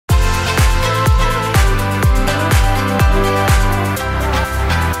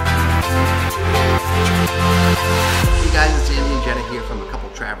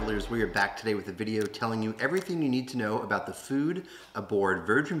we are back today with a video telling you everything you need to know about the food aboard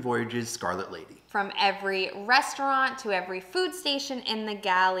Virgin Voyages Scarlet Lady. From every restaurant to every food station in the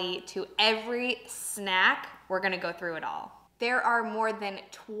galley to every snack, we're gonna go through it all. There are more than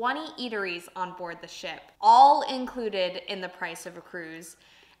 20 eateries on board the ship, all included in the price of a cruise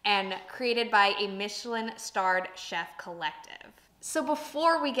and created by a Michelin-starred chef collective. So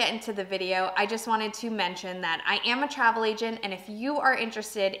before we get into the video, I just wanted to mention that I am a travel agent, and if you are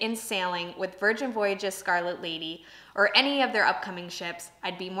interested in sailing with Virgin Voyages Scarlet Lady or any of their upcoming ships,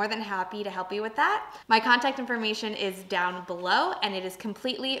 I'd be more than happy to help you with that. My contact information is down below, and it is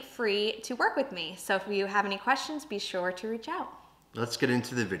completely free to work with me. So if you have any questions, be sure to reach out. Let's get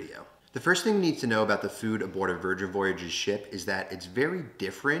into the video. The first thing you need to know about the food aboard a Virgin Voyages ship is that it's very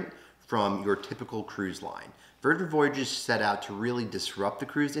different from your typical cruise line. Virgin Voyages set out to really disrupt the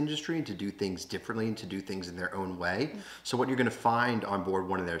cruise industry and to do things differently and to do things in their own way. So what you're going to find on board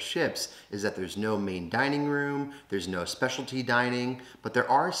one of their ships is that there's no main dining room, there's no specialty dining, but there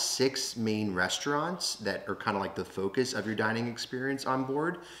are 6 main restaurants that are kind of like the focus of your dining experience on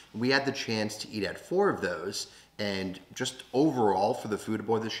board. We had the chance to eat at 4 of those, and just overall for the food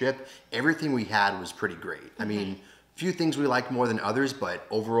aboard the ship, everything we had was pretty great. I mean, few things we liked more than others, but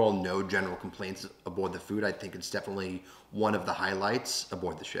overall no general complaints aboard the food. I think it's definitely one of the highlights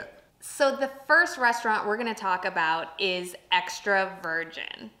aboard the ship. So the first restaurant we're gonna talk about is Extra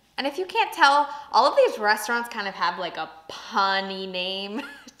Virgin. And if you can't tell, all of these restaurants kind of have like a punny name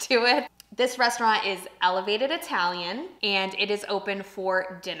to it. This restaurant is elevated Italian, and it is open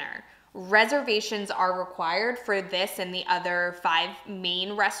for dinner. Reservations are required for this and the other 5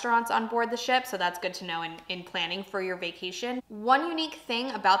 main restaurants on board the ship, so that's good to know in planning for your vacation. One unique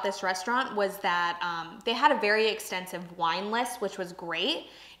thing about this restaurant was that they had a very extensive wine list, which was great,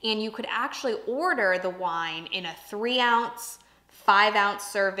 and you could actually order the wine in a 3-ounce, 5-ounce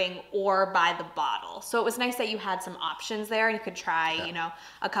serving or by the bottle. So it was nice that you had some options there. You could try, you know,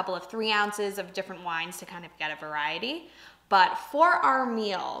 a couple of 3 ounces of different wines to kind of get a variety. But for our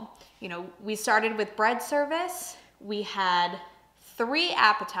meal, you know, we started with bread service. We had 3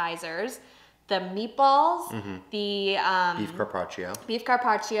 appetizers, the meatballs, the beef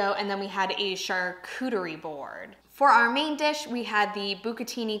carpaccio, and then we had a charcuterie board. For our main dish, we had the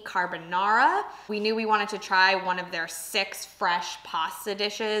bucatini carbonara. We knew we wanted to try one of their 6 fresh pasta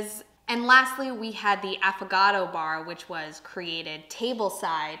dishes. And lastly, we had the affogato bar, which was created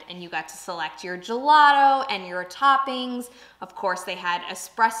tableside, and you got to select your gelato and your toppings. Of course, they had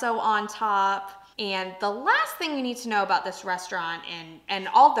espresso on top. And the last thing you need to know about this restaurant, and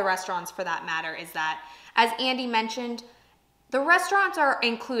all of the restaurants for that matter, is that, as Andy mentioned, the restaurants are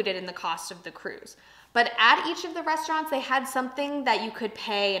included in the cost of the cruise. But at each of the restaurants, they had something that you could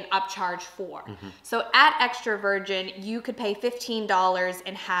pay an upcharge for. So at Extra Virgin, you could pay $15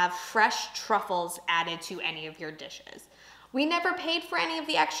 and have fresh truffles added to any of your dishes. We never paid for any of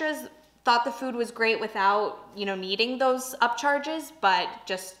the extras, thought the food was great without, you know, needing those upcharges, but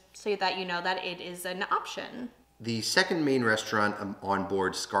just so that you know that it is an option. The second main restaurant on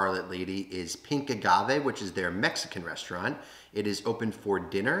board Scarlet Lady is Pink Agave, which is their Mexican restaurant. It is open for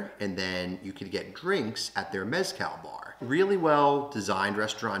dinner, and then you can get drinks at their mezcal bar. Really well designed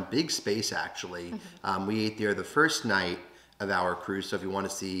restaurant, big space actually. We ate there the first night of our cruise, so if you want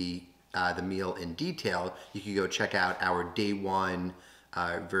to see the meal in detail, you can go check out our day 1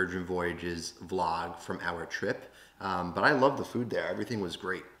 Virgin Voyages vlog from our trip. But I love the food there. Everything was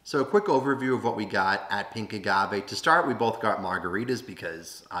great. So a quick overview of what we got at Pink Agave. To start, we both got margaritas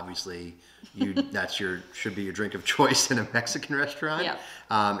because obviously that should be your drink of choice in a Mexican restaurant. Yep.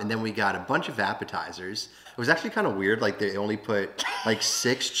 And then we got a bunch of appetizers. It was actually kind of weird. Like they only put like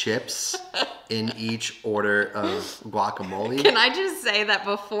 6 chips in each order of guacamole. Can I just say that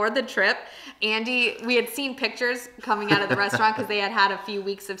before the trip, Andy, we had seen pictures coming out of the restaurant because they had had a few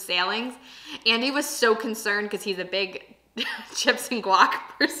weeks of sailings. Andy was so concerned because he's a big chips and guac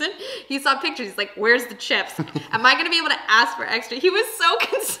person. He saw pictures. He's like, "Where's the chips? Am I going to be able to ask for extra?" He was so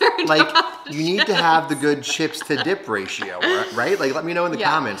concerned. Like, about the you need to have the good chips to dip ratio, right? Like, let me know in the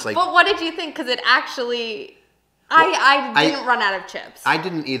comments. Like, but what did you think? Because it actually, I didn't run out of chips. I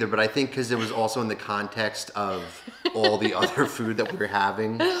didn't either, but I think because it was also in the context of all the other food that we were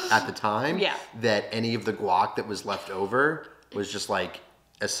having at the time, that any of the guac that was left over was just like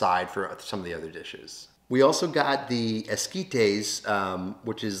aside for some of the other dishes. We also got the esquites,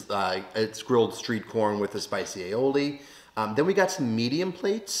 which is it's grilled street corn with a spicy aioli. Then we got some medium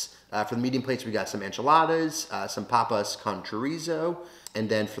plates. For the medium plates, we got some enchiladas, some papas con chorizo, And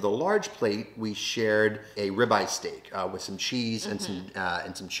then for the large plate, we shared a ribeye steak with some cheese and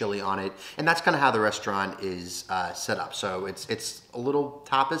some chili on it. And that's kind of how the restaurant is set up. So it's a little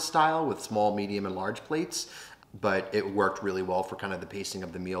tapas style with small, medium, and large plates. But it worked really well for kind of the pacing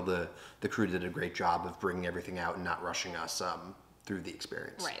of the meal. The crew did a great job of bringing everything out and not rushing us through the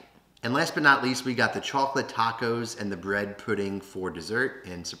experience. Right. And last but not least, we got the chocolate tacos and the bread pudding for dessert.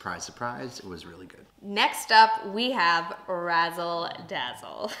 And surprise, surprise, it was really good. Next up, we have Razzle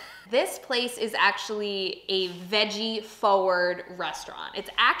Dazzle. This place is actually a veggie-forward restaurant. It's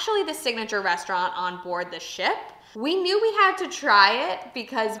actually the signature restaurant on board the ship. We knew we had to try it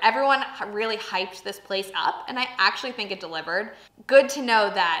because everyone really hyped this place up, and I actually think it delivered. Good to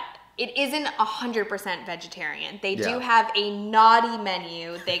know that it isn't 100% vegetarian. They do have a naughty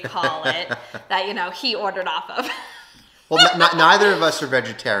menu, they call it, that, you know, he ordered off of. Well, neither of us are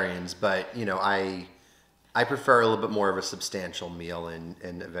vegetarians, but, you know, I prefer a little bit more of a substantial meal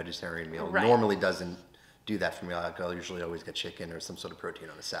and a vegetarian meal. Right. Normally doesn't do that for me. I'll usually always get chicken or some sort of protein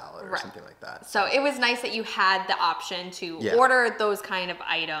on a salad or something like that. So it was nice that you had the option to order those kind of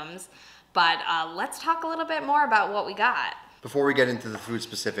items. But let's talk a little bit more about what we got. Before we get into the food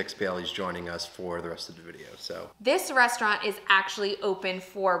specifics, Bailey's joining us for the rest of the video. So this restaurant is actually open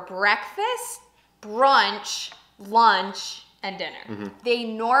for breakfast, brunch, lunch, and dinner. They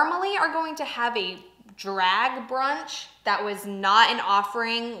normally are going to have a drag brunch that was not an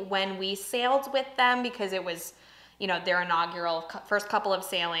offering when we sailed with them because it was, you know, their inaugural first couple of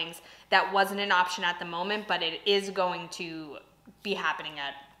sailings. That wasn't an option at the moment, but it is going to be happening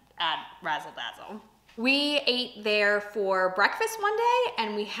at Razzle Dazzle. We ate there for breakfast one day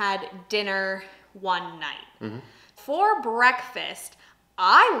and we had dinner one night. For breakfast,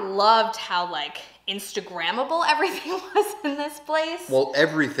 I loved how like Instagrammable everything was in this place. well,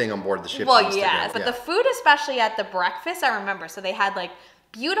 everything on board the ship. Well, yes, but the food, especially at the breakfast, I remember. So they had like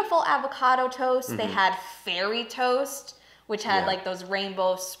beautiful avocado toast. They had fairy toast, which had like those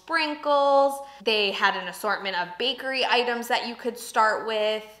rainbow sprinkles. They had an assortment of bakery items that you could start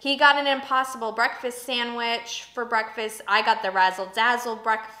with. He got an Impossible breakfast sandwich for breakfast. I got the Razzle Dazzle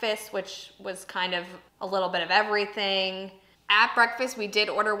breakfast, which was kind of a little bit of everything. At breakfast, we did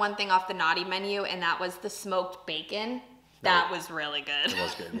order one thing off the naughty menu, and that was the smoked bacon. That was really good. It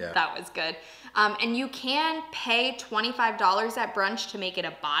was good, yeah. That was good. And you can pay $25 at brunch to make it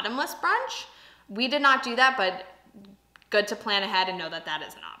a bottomless brunch. We did not do that, but good to plan ahead and know that that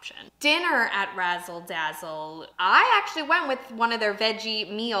is an option. Dinner at Razzle Dazzle, I actually went with one of their veggie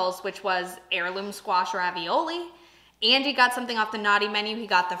meals, which was heirloom squash ravioli. Andy got something off the naughty menu. He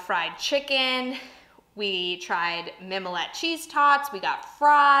got the fried chicken. We tried mimolette cheese tots. We got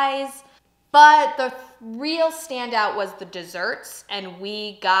fries. But the real standout was the desserts, and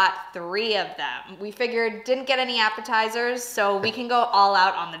we got 3 of them. We figured didn't get any appetizers, so we can go all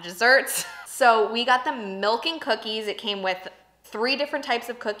out on the desserts. So we got the milk and cookies. It came with 3 different types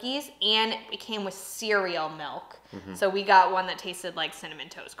of cookies, and it came with cereal milk. So we got one that tasted like Cinnamon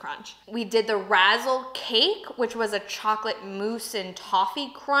Toast Crunch. We did the Razzle cake, which was a chocolate mousse and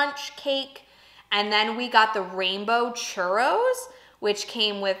toffee crunch cake. And then we got the rainbow churros, which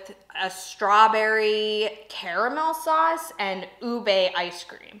came with a strawberry caramel sauce and ube ice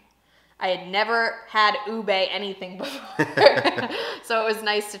cream. I had never had ube anything before. So it was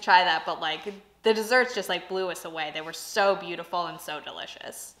nice to try that, but like the desserts just like blew us away. They were so beautiful and so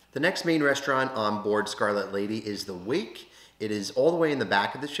delicious. The next main restaurant on board Scarlet Lady is the Wake. It is all the way in the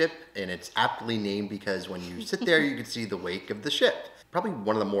back of the ship, and it's aptly named because when you sit there, you can see the wake of the ship. Probably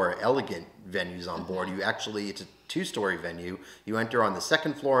one of the more elegant venues on board. It's a 2-story venue. You enter on the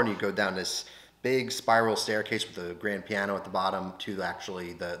 2nd floor and you go down this big spiral staircase with a grand piano at the bottom to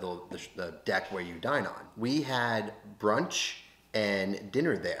actually the deck where you dine on. We had brunch and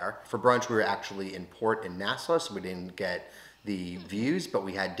dinner there. For brunch, we were actually in port in Nassau, so we didn't get the views, but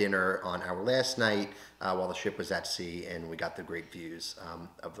we had dinner on our last night while the ship was at sea, and we got the great views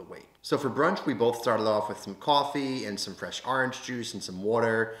of the wake. So for brunch, we both started off with some coffee and some fresh orange juice and some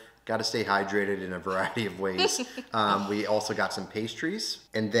water. Got to stay hydrated in a variety of ways. We also got some pastries.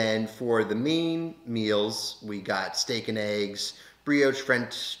 And then for the main meals, we got steak and eggs, brioche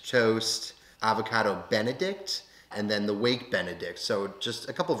French toast, avocado Benedict, and then the Wake Benedict. So just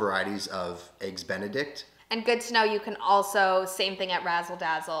a couple varieties of eggs Benedict. And good to know you can also, same thing at Razzle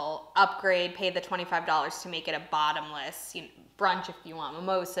Dazzle, upgrade, pay the $25 to make it a bottomless brunch if you want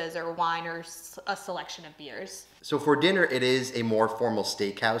mimosas or wine or a selection of beers. So for dinner, it is a more formal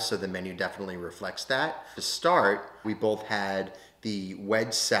steakhouse, so the menu definitely reflects that. To start, we both had the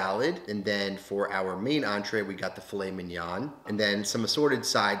wedge salad, and then for our main entree, we got the filet mignon, and then some assorted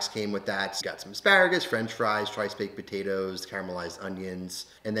sides came with that. So we got some asparagus, french fries, trice-baked potatoes, caramelized onions,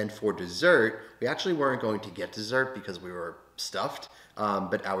 and then for dessert, we actually weren't going to get dessert because we were stuffed,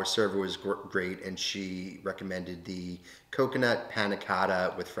 but our server was great, and she recommended the coconut panna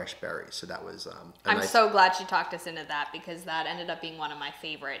cotta with fresh berries. So that was I'm so glad she talked us into that, because that ended up being one of my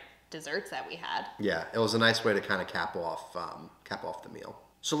favorite desserts that we had. Yeah, it was a nice way to kind of cap off the meal.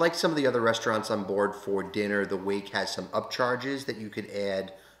 So like some of the other restaurants on board for dinner, the Wake has some upcharges that you could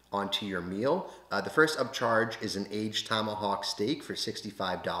add onto your meal. The first upcharge is an aged tomahawk steak for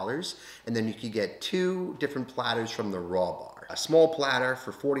 $65, and then you could get 2 different platters from the Raw Bar. A small platter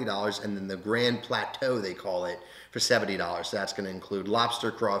for $40, and then the Grand Plateau, they call it, for $70. So that's going to include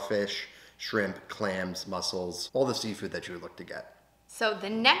lobster, crawfish, shrimp, clams, mussels, all the seafood that you would look to get. So the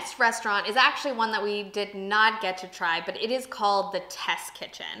next restaurant is actually one that we did not get to try, but it is called the Test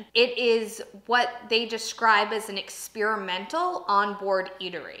Kitchen. It is what they describe as an experimental onboard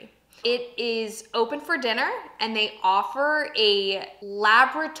eatery. It is open for dinner, and they offer a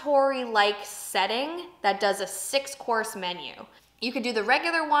laboratory-like setting that does a 6-course menu. You could do the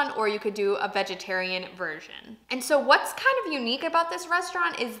regular one, or you could do a vegetarian version. And so what's kind of unique about this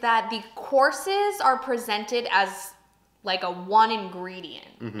restaurant is that the courses are presented as like a one ingredient,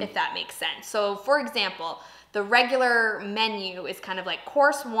 if that makes sense. So for example, the regular menu is kind of like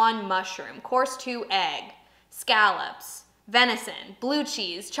course 1 mushroom, course 2 egg, scallops, venison, blue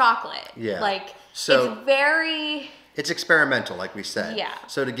cheese, chocolate. Yeah. Like, so it's very... It's experimental, like we said. Yeah.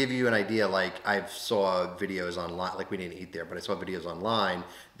 So to give you an idea, like I saw videos online, like we didn't eat there, but I saw videos online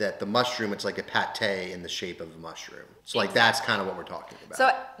that the mushroom, it's like a pate in the shape of a mushroom. So like that's kind of what we're talking about.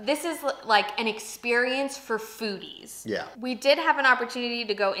 So this is like an experience for foodies. Yeah. We did have an opportunity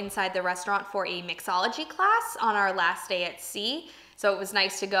to go inside the restaurant for a mixology class on our last day at sea. So it was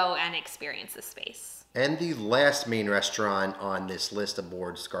nice to go and experience the space. And the last main restaurant on this list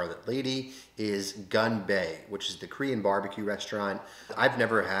aboard Scarlet Lady is Gun Bay, which is the Korean barbecue restaurant. I've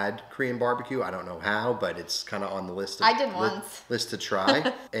never had Korean barbecue. I don't know how, but it's kind of on the list. I did once. List to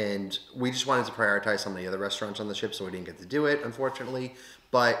try. And we just wanted to prioritize some of the other restaurants on the ship, so we didn't get to do it, unfortunately.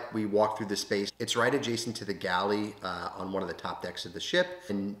 But we walked through the space. It's right adjacent to the galley on one of the top decks of the ship.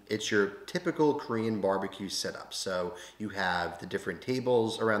 And it's your typical Korean barbecue setup. So you have the different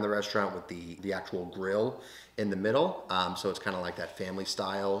tables around the restaurant with the actual grill in the middle. So it's kind of like that family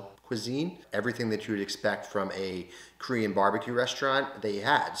style cuisine. Everything that you would expect from a Korean barbecue restaurant, they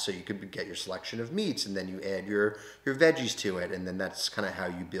had. So you could get your selection of meats, and then you add your veggies to it. And then that's kind of how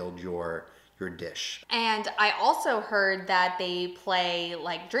you build your dish. And I also heard that they play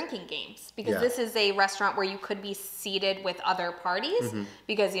like drinking games, because this is a restaurant where you could be seated with other parties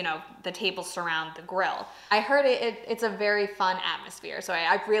because, you know, the tables surround the grill. I heard it's a very fun atmosphere, so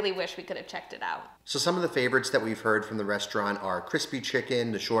I really wish we could have checked it out. So some of the favorites that we've heard from the restaurant are crispy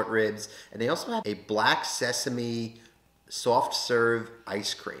chicken, the short ribs, and they also have a black sesame soft serve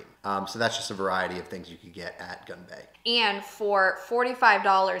ice cream. So that's just a variety of things you could get at Gun Bay. And for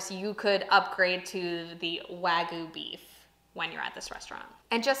 $45, you could upgrade to the Wagyu beef when you're at this restaurant.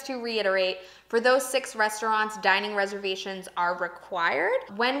 And just to reiterate, for those 6 restaurants, dining reservations are required.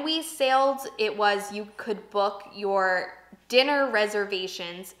 When we sailed, it was you could book your dinner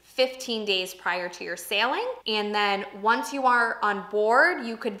reservations 15 days prior to your sailing. And then once you are on board,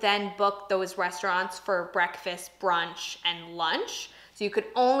 you could then book those restaurants for breakfast, brunch, and lunch. So you could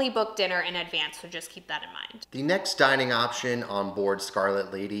only book dinner in advance, so just keep that in mind. The next dining option on board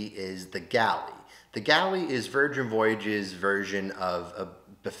Scarlet Lady is the Galley. The Galley is Virgin Voyages' version of a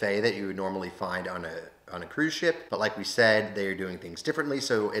buffet that you would normally find on a cruise ship. But like we said, they are doing things differently,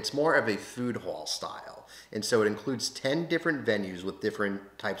 so it's more of a food hall style. And so it includes 10 different venues with different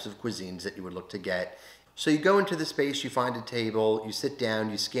types of cuisines that you would look to get. So you go into the space, you find a table, you sit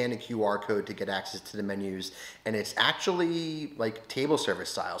down, you scan a QR code to get access to the menus, and it's actually like table service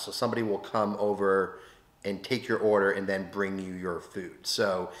style. So somebody will come over and take your order and then bring you your food.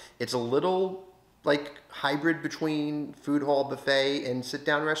 So it's a little like hybrid between food hall buffet and sit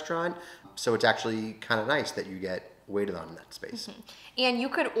down restaurant. So it's actually kind of nice that you get waited on in that space. And you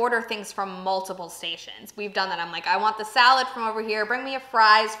could order things from multiple stations. We've done that. I'm like, I want the salad from over here. Bring me a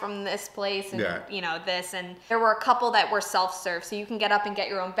fries from this place, and you know, this. And there were a couple that were self-serve, so you can get up and get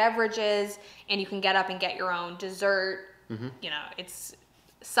your own beverages, and you can get up and get your own dessert. You know, it's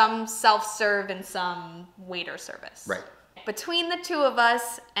some self-serve and some waiter service. Right. Between the 2 of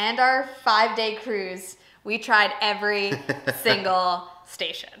us and our 5-day cruise, we tried every single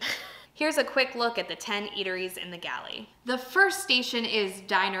station. Here's a quick look at the 10 eateries in the Galley. The first station is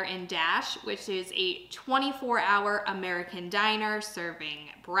Diner and Dash, which is a 24-hour American diner serving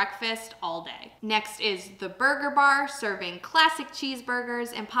breakfast all day. Next is the Burger Bar, serving classic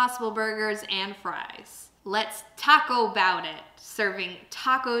cheeseburgers, Impossible Burgers, and fries. Let's Taco Bout It, serving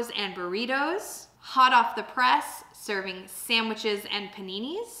tacos and burritos. Hot Off the Press, serving sandwiches and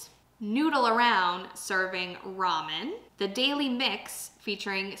paninis. Noodle Around, serving ramen. The Daily Mix,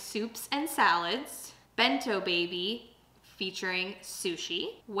 featuring soups and salads. Bento Baby, featuring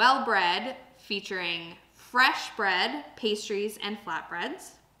sushi. Well Bread, featuring fresh bread, pastries, and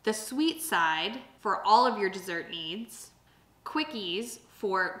flatbreads. The Sweet Side, for all of your dessert needs. Quickies,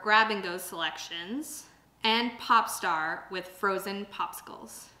 for grab-and-go selections. And Popstar, with frozen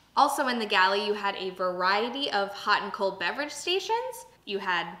popsicles. Also in the Galley, you had a variety of hot and cold beverage stations. You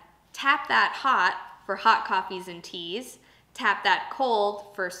had Tap That Hot for hot coffees and teas. Tap That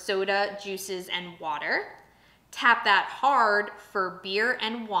Cold for soda, juices, and water. Tap That Hard for beer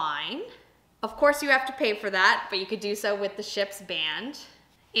and wine. Of course you have to pay for that, but you could do so with the ship's band.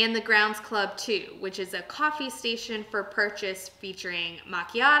 And the Grounds Club 2, which is a coffee station for purchase featuring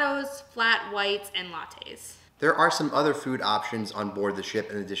macchiatos, flat whites, and lattes. There are some other food options on board the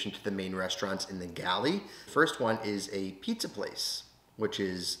ship in addition to the main restaurants in the Galley. The first one is a pizza place, which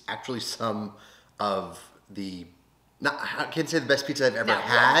is actually some of the, I can't say the best pizza I've ever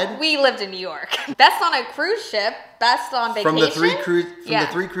had. We lived in New York. Best on a cruise ship, best on vacation. From the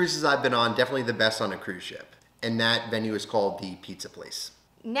three cruises I've been on, definitely the best on a cruise ship. And that venue is called the Pizza Place.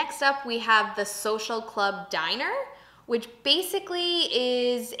 Next up, we have the Social Club Diner, which basically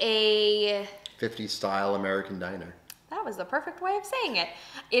is a 50s style American diner. That was the perfect way of saying it.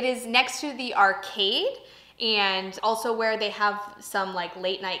 It is next to the arcade and also where they have some like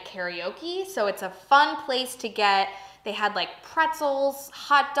late night karaoke. So it's a fun place to get. They had like pretzels,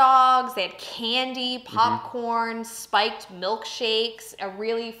 hot dogs, they had candy, popcorn, spiked milkshakes, a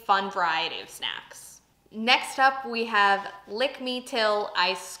really fun variety of snacks. Next up, we have Lick Me Till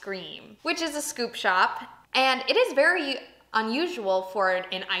Ice Cream, which is a scoop shop. And it is very unusual for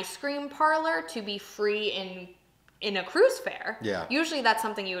an ice cream parlor to be free in a cruise fare. Yeah. Usually that's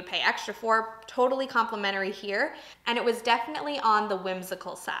something you would pay extra for, totally complimentary here. And it was definitely on the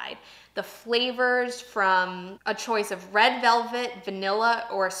whimsical side. The flavors from a choice of red velvet, vanilla,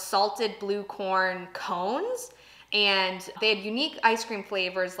 or salted blue corn cones. And they had unique ice cream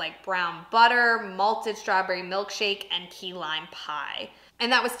flavors like brown butter, malted strawberry milkshake, and key lime pie. And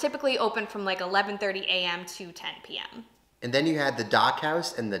that was typically open from like 11:30 a.m. to 10 p.m. And then you had the Dock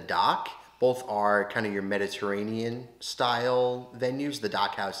House and the Dock. Both are kind of your Mediterranean style venues. The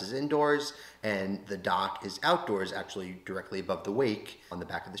Dock House is indoors and the Dock is outdoors, actually directly above the wake on the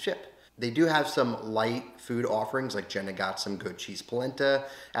back of the ship. They do have some light food offerings, like Jenna got some goat cheese polenta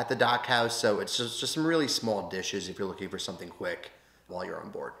at the Dock House, so it's just some really small dishes if you're looking for something quick while you're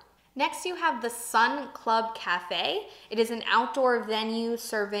on board. Next, you have the Sun Club Cafe. It is an outdoor venue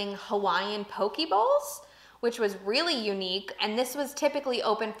serving Hawaiian poke bowls, which was really unique, and this was typically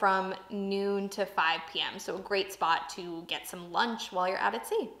open from noon to 5 p.m., so a great spot to get some lunch while you're out at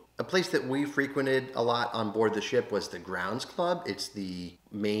sea. A place that we frequented a lot on board the ship was the Grounds Club. It's the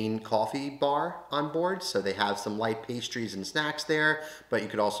main coffee bar on board, so they have some light pastries and snacks there, but you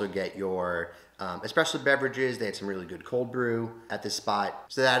could also get your espresso beverages. They had some really good cold brew at this spot.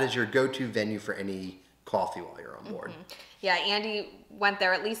 So that is your go-to venue for any coffee while you're on board. Yeah, Andy went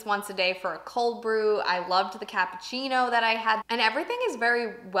there at least once a day for a cold brew. I loved the cappuccino that I had. And everything is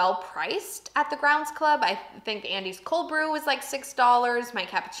very well priced at the Grounds Club. I think Andy's cold brew was like $6. My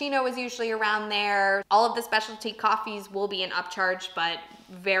cappuccino was usually around there. All of the specialty coffees will be an upcharge, but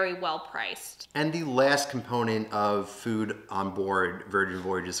very well priced. And the last component of food on board Virgin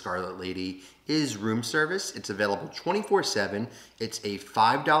Voyages Scarlet Lady is room service. It's available 24/7. It's a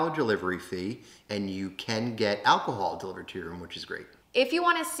 $5 delivery fee, and you can get alcohol delivered to your room, which is great. If you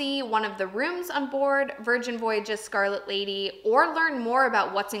want to see one of the rooms on board Virgin Voyages Scarlet Lady or learn more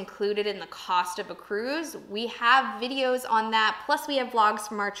about what's included in the cost of a cruise, we have videos on that. Plus we have vlogs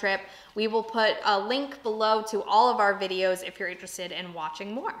from our trip. We will put a link below to all of our videos if you're interested in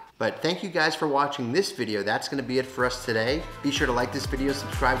watching more. But thank you guys for watching this video. That's going to be it for us today. Be sure to like this video,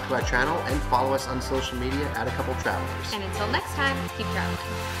 subscribe to our channel, and follow us on social media at A Couple Travelers. And until next time, keep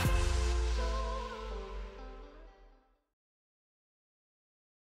traveling.